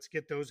 let's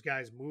get those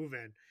guys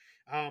moving.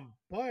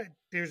 But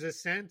there's a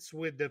sense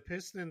with the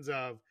Pistons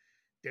of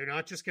they're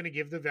not just going to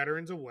give the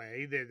veterans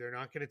away. They're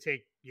not going to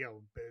take,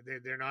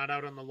 they're not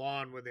out on the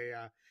lawn with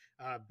a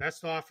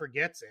best offer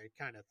gets it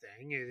kind of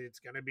thing. It's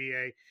going to be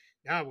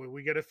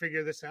we got to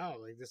figure this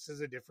out. Like this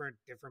is a different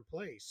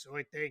place. So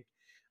I think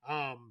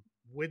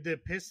with the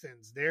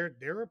Pistons,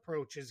 their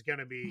approach is going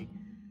to be,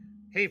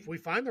 hey, if we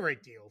find the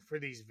right deal for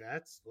these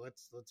vets,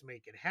 let's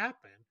make it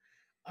happen.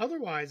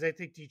 Otherwise, I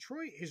think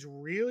Detroit is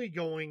really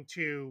going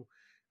to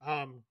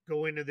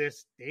go into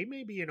this. They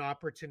may be an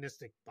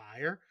opportunistic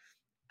buyer.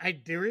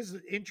 There is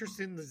interest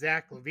in the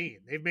Zach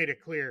LaVine. They've made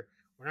it clear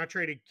we're not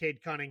trading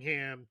Cade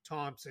Cunningham,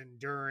 Thompson,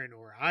 Duran,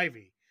 or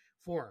Ivy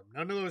for him.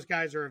 None of those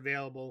guys are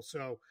available.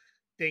 So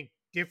think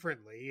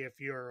differently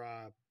if you're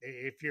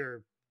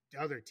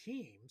other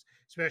teams,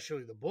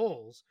 especially the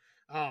Bulls,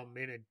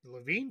 in a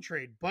LaVine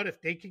trade. But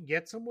if they can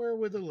get somewhere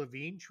with a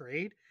LaVine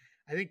trade,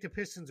 I think the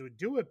Pistons would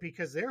do it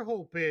because their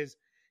hope is,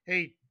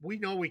 hey, we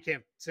know we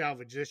can't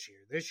salvage this year.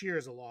 This year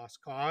is a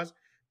lost cause.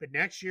 But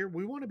next year,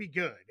 we want to be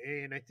good.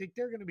 And I think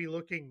they're going to be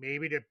looking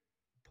maybe to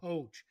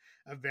poach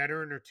a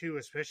veteran or two,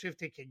 especially if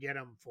they can get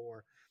them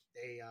for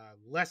a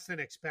less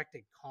than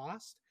expected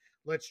cost.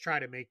 Let's try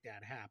to make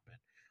that happen.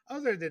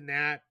 Other than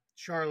that,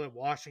 Charlotte,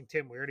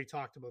 Washington, we already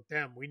talked about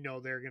them. We know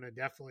they're going to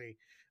definitely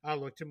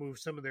look to move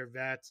some of their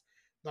vets.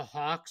 The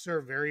Hawks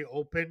are very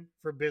open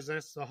for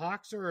business. The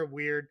Hawks are a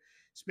weird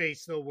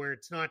space though, where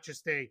it's not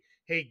just a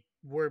hey,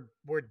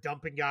 we're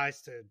dumping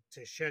guys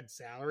to shed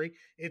salary.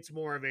 It's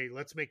more of a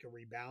let's make a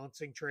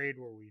rebalancing trade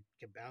where we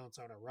can balance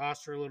out our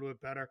roster a little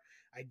bit better.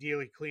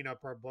 Ideally, clean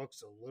up our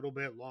books a little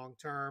bit long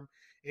term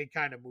and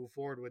kind of move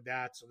forward with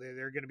that. So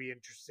they're going to be an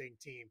interesting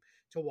team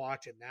to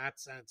watch in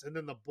that sense. And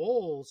then the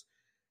Bulls,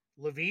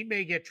 Levine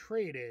may get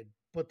traded,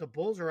 but the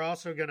Bulls are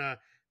also going to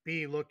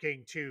be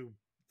looking to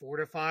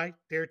fortify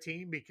their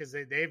team because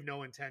they have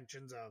no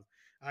intentions of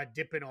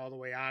dipping all the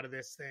way out of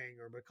this thing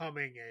or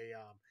becoming a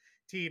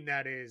team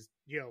that is,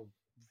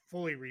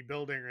 fully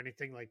rebuilding or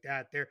anything like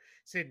that. They're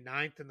sitting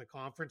ninth in the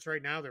conference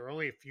right now. They're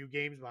only a few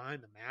games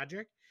behind the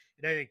Magic.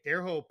 And I think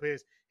their hope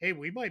is, hey,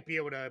 we might be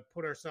able to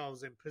put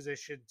ourselves in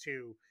position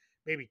to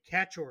maybe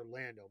catch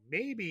Orlando,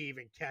 maybe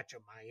even catch a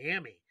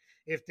Miami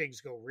if things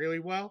go really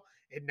well.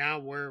 And now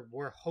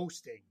we're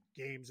hosting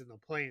games in the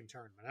play-in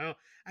tournament.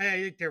 I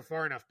think they're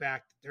far enough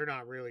back that they're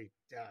not really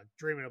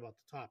dreaming about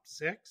the top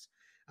six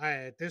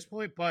at this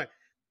point. But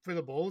for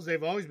the Bulls,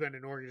 they've always been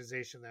an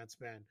organization that's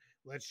been,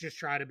 let's just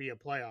try to be a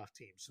playoff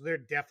team. So they're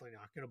definitely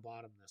not going to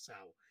bottom this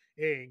out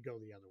and go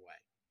the other way.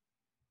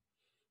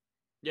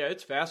 Yeah,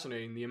 it's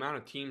fascinating the amount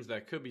of teams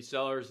that could be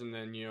sellers, and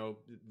then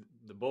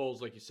the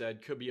Bulls, like you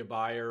said, could be a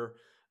buyer.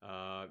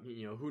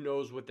 Who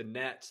knows what the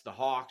Nets, the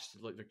Hawks,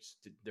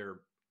 they're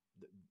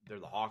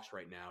the Hawks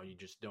right now. You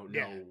just don't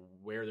know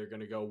where they're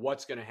going to go,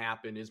 what's going to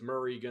happen. Is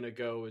Murray going to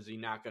go? Is he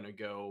not going to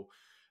go?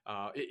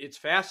 It's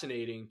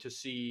fascinating to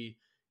see,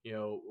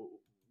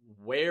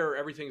 where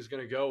everything's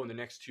going to go in the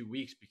next 2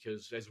 weeks,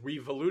 because as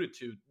we've alluded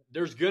to,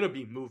 there's going to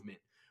be movement.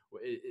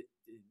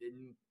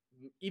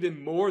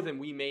 Even more than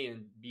we may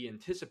be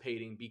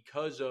anticipating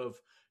because of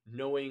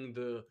knowing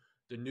the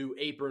new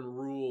apron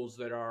rules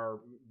that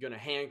are going to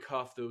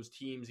handcuff those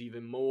teams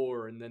even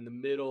more. And then the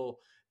middle,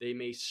 they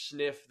may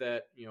sniff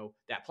that,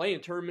 that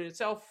play-in tournament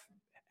itself.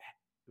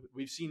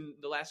 We've seen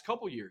the last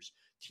couple years,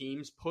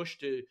 teams push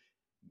to,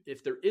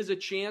 if there is a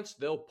chance,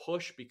 they'll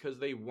push because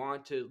they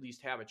want to at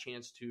least have a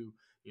chance to,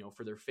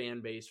 for their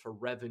fan base, for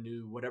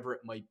revenue, whatever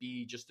it might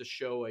be, just to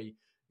show a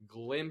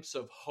glimpse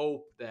of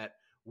hope that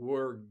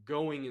we're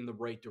going in the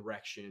right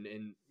direction.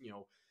 And,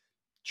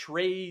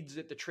 trades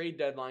at the trade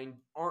deadline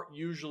aren't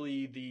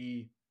usually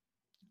they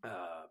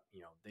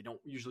don't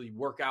usually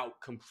work out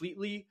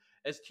completely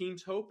as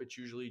teams hope. It's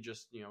usually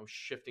just,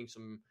 shifting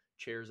some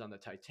chairs on the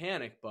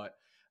Titanic. But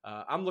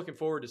I'm looking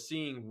forward to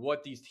seeing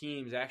what these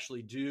teams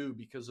actually do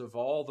because of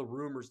all the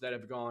rumors that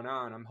have gone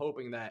on. I'm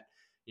hoping that,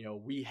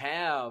 we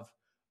have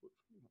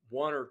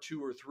one or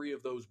two or three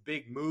of those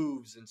big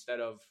moves instead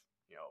of,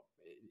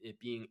 it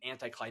being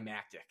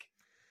anticlimactic.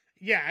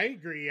 Yeah, I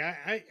agree.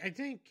 I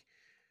think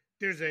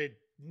there's a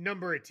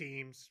number of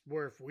teams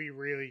where if we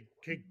really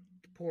could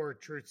pour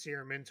truth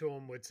serum into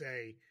them would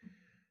say,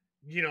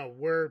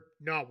 we're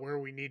not where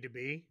we need to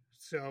be.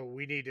 So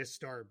we need to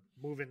start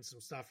moving some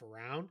stuff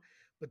around.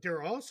 But there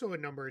are also a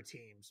number of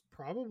teams,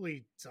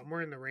 probably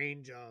somewhere in the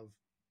range of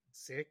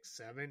 6,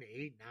 7,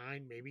 8,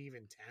 9, maybe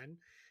even 10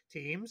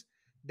 teams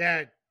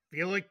that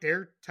feel like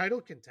they're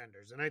title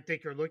contenders. And I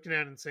think you're looking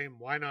at it and saying,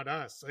 why not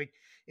us? Like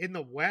in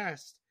the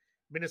West,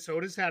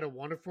 Minnesota's had a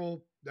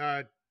wonderful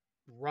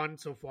run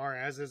so far,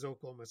 as is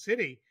Oklahoma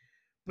City.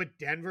 But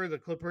Denver, the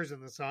Clippers,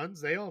 and the Suns,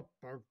 they all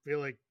feel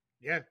like,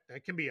 yeah,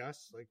 that can be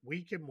us. Like,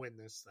 we can win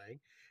this thing.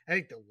 I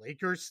think the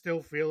Lakers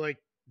still feel like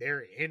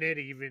they're in it,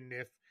 even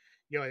if,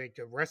 I think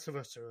the rest of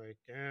us are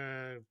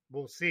like,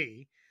 we'll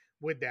see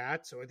with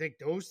that. So I think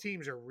those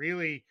teams are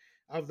really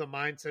of the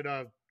mindset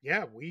of,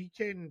 yeah, we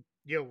can,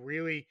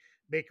 really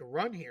make a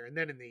run here. And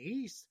then in the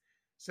East,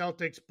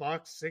 Celtics,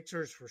 Bucks,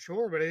 Sixers for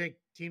sure. But I think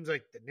teams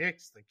like the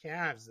Knicks, the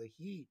Cavs, the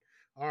Heat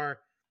are,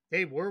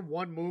 hey, we're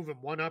one move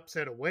and one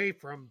upset away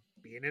from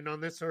being in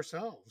on this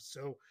ourselves.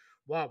 So,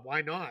 well,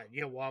 why not?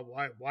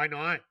 Why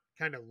not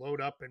kind of load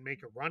up and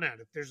make a run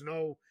at it? There's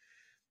no,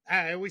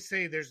 I always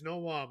say there's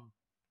no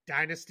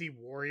dynasty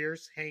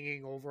warriors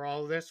hanging over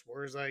all of this.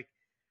 Whereas like,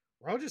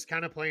 we're all just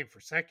kind of playing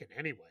for second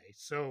anyway.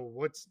 So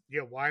what's,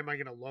 why am I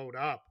going to load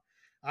up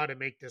to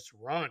make this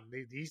run?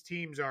 These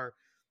teams are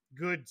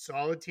good,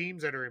 solid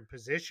teams that are in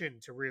position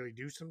to really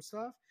do some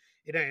stuff.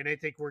 And I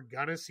think we're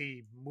going to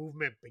see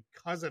movement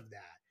because of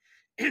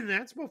that. And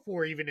that's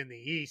before even in the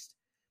East,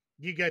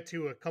 you get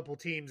to a couple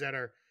teams that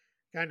are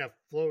kind of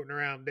floating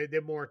around.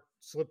 They're more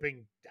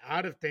slipping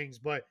out of things,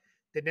 but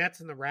the Nets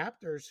and the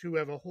Raptors, who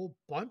have a whole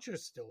bunch of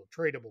still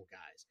tradable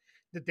guys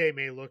that they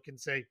may look and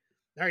say,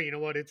 all right, you know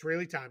what? It's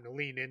really time to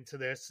lean into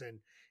this and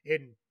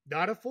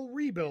not a full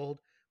rebuild,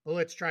 but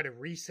let's try to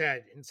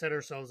reset and set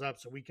ourselves up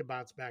so we can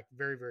bounce back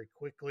very, very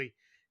quickly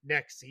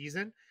next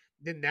season.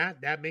 Then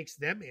that makes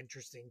them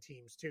interesting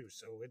teams too.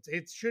 So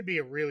it should be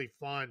a really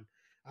fun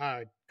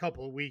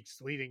couple of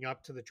weeks leading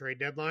up to the trade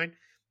deadline.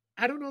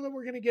 I don't know that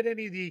we're going to get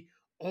any of the,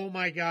 oh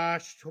my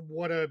gosh,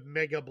 what a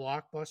mega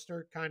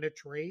blockbuster kind of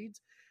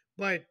trades,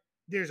 but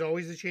there's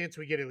always a chance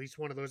we get at least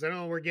one of those. I don't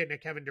know we're getting a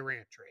Kevin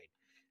Durant trade.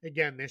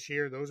 again this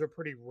year. Those are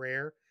pretty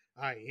rare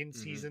in Hmm.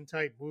 season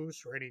type moves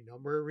for any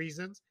number of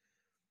reasons.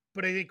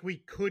 But I think we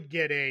could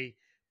get a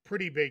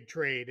pretty big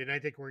trade, and I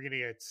think we're going to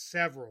get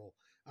several,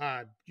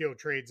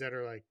 trades that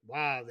are like,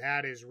 wow,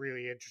 that is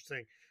really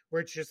interesting.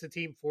 Where it's just a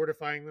team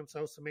fortifying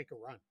themselves to make a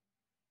run.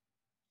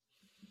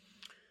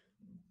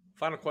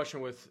 Final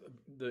question with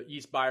the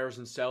East buyers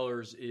and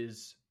sellers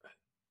is: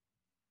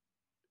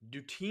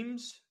 do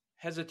teams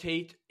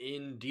hesitate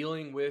in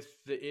dealing with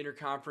the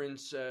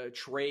interconference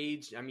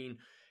trades? I mean,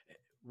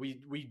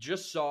 we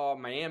just saw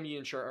Miami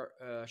and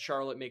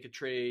Charlotte make a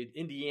trade,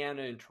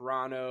 Indiana and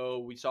Toronto.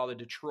 We saw the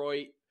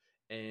Detroit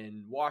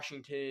and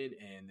Washington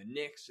and the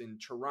Knicks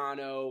and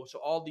Toronto. So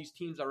all these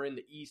teams are in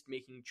the East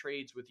making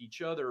trades with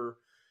each other.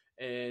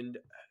 And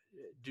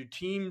do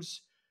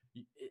teams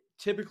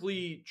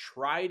typically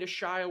try to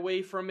shy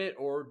away from it,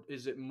 or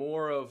is it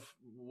more of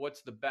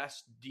what's the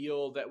best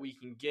deal that we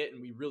can get,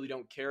 and we really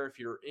don't care if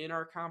you're in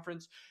our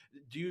conference?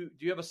 Do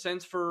you have a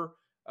sense for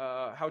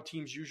how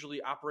teams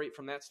usually operate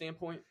from that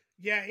standpoint?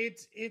 Yeah,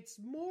 it's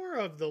more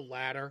of the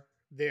latter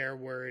there,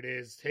 where it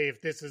is, hey, if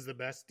this is the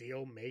best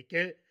deal, make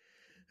it.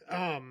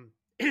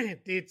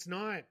 It's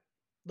not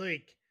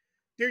like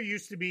there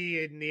used to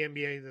be in the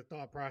NBA the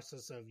thought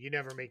process of you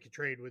never make a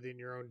trade within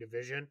your own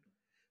division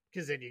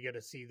because then you got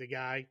to see the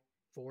guy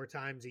 4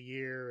 times a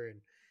year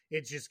and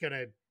it's just going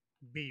to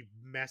be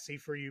messy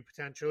for you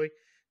potentially.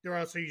 There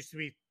also used to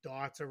be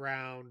thoughts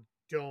around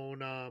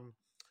don't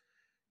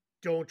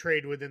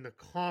trade within the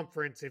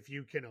conference if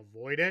you can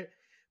avoid it.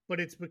 But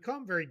it's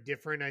become very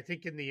different. I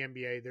think in the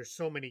NBA, there's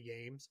so many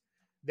games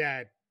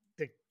that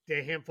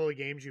the handful of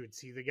games you would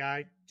see the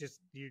guy just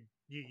you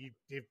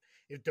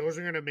if those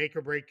are going to make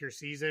or break your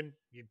season,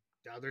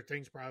 other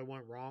things probably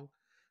went wrong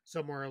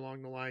somewhere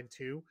along the line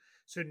too.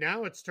 So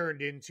now it's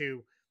turned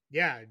into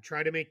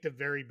try to make the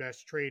very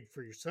best trade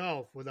for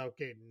yourself without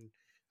getting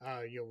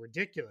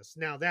ridiculous.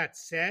 Now that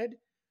said,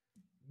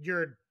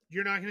 you're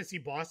not going to see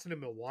Boston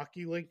and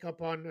Milwaukee link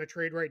up on a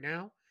trade right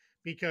now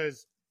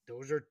because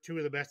those are two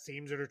of the best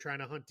teams that are trying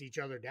to hunt each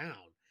other down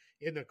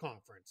in the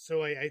conference.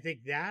 So I think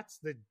that's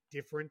the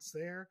difference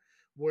there,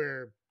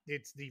 where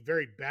it's the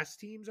very best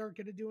teams aren't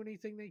going to do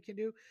anything they can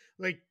do.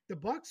 Like the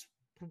Bucks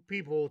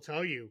people will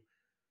tell you,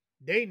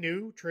 they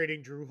knew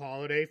trading Drew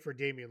Holiday for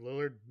Damian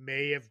Lillard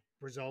may have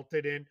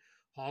resulted in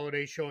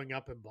Holiday showing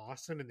up in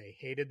Boston, and they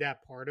hated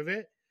that part of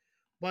it.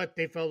 But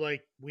they felt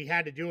like we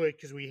had to do it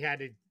because we had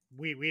to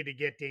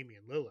get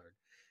Damian Lillard.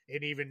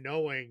 And even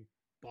knowing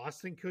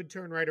Boston could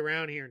turn right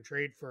around here and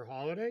trade for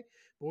Holiday,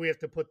 but we have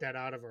to put that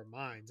out of our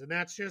minds. And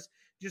that's just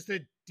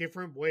a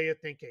different way of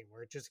thinking,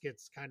 where it just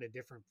gets kind of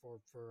different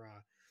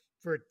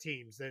for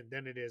teams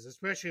than it is,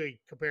 especially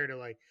compared to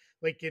like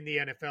in the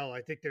NFL.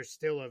 I think there's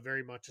still a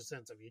very much a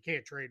sense of you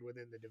can't trade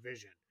within the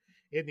division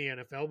in the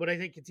NFL, but I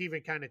think it's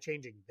even kind of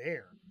changing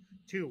there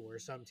too, where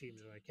some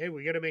teams are like, hey,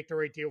 we got to make the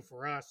right deal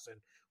for us, and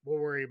we'll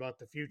worry about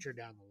the future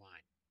down the line.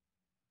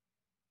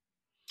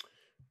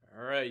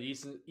 All right,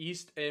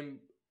 East and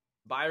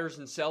buyers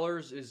and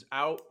sellers is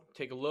out.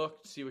 Take a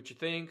look, see what you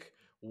think.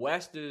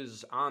 West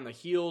is on the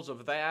heels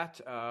of that,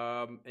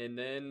 and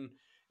then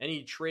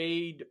any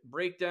trade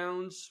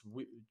breakdowns.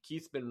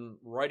 Keith's been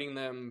writing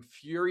them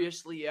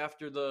furiously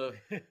after the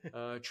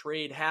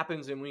trade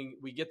happens, and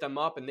we get them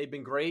up, and they've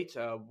been great.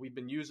 We've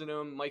been using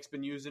them. Mike's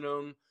been using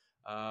them.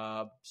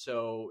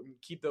 So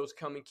keep those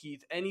coming,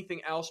 Keith.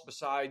 Anything else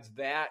besides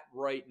that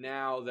right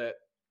now that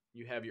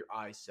you have your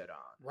eyes set on?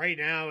 Right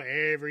now,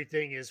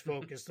 everything is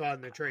focused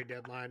on the trade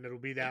deadline. It'll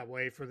be that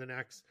way for the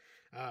next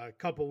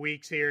couple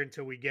weeks here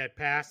until we get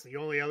past. The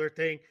only other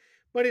thing,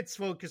 but it's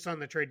focused on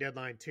the trade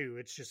deadline too.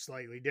 It's just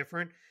slightly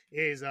different.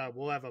 Is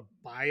we'll have a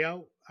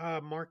buyout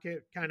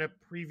market kind of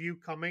preview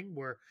coming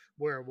where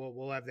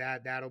we'll have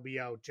that. That'll be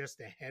out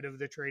just ahead of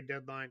the trade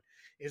deadline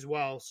as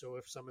well. So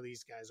if some of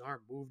these guys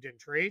aren't moved in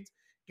trades,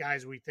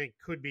 guys we think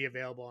could be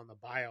available on the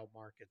buyout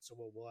market, so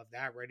we'll have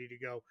that ready to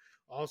go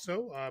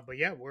also. But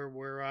yeah, we're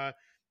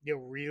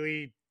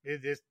really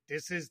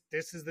this is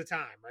the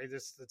time, right?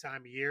 This is the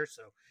time of year,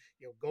 so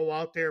go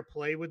out there,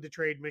 play with the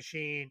trade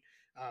machine.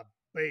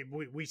 But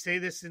we say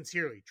this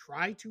sincerely: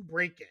 try to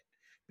break it,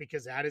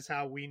 because that is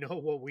how we know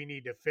what we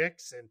need to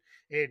fix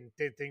and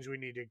things we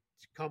need to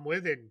come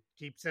with, and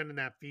keep sending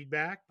that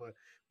feedback. But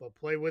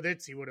play with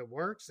it, see what it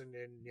works, and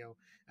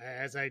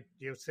as I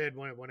said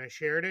when I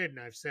shared it, and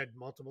I've said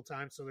multiple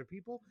times to other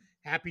people,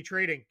 happy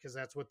trading, because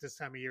that's what this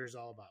time of year is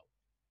all about.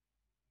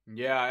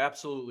 Yeah,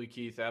 absolutely,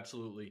 Keith.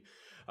 Absolutely.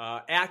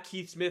 At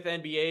Keith Smith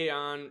NBA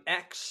on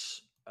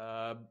X,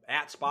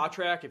 at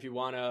SpaTrack, if you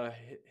want to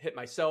hit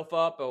myself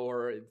up,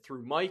 or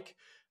through Mike,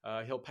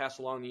 he'll pass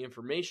along the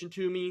information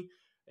to me.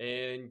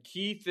 And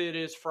Keith, it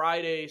is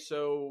Friday,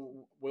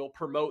 so we'll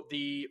promote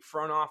the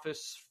front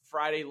office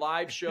Friday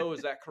live show.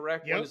 Is that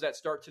correct? Yep. When does that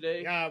start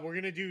today? Yeah, we're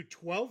gonna do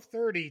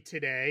 12:30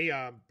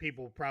 today.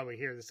 People probably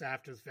hear this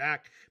after the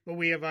fact, but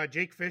we have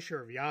Jake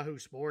Fisher of Yahoo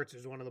Sports,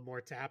 who's one of the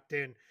more tapped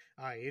in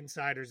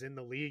insiders in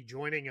the league,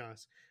 joining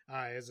us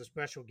as a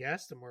special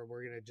guest, and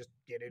we're gonna just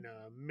get in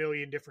a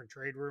million different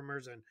trade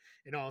rumors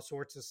and all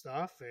sorts of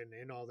stuff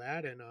and all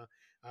that. And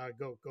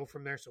go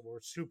from there. So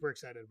we're super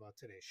excited about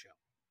today's show.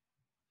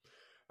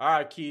 All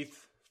right,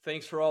 Keith.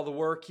 Thanks for all the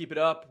work. Keep it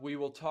up. We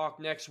will talk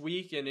next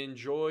week and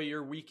enjoy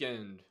your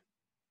weekend.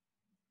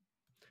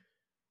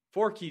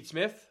 For Keith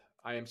Smith,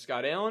 I am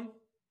Scott Allen.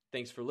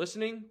 Thanks for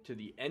listening to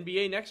the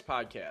NBA Next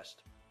podcast.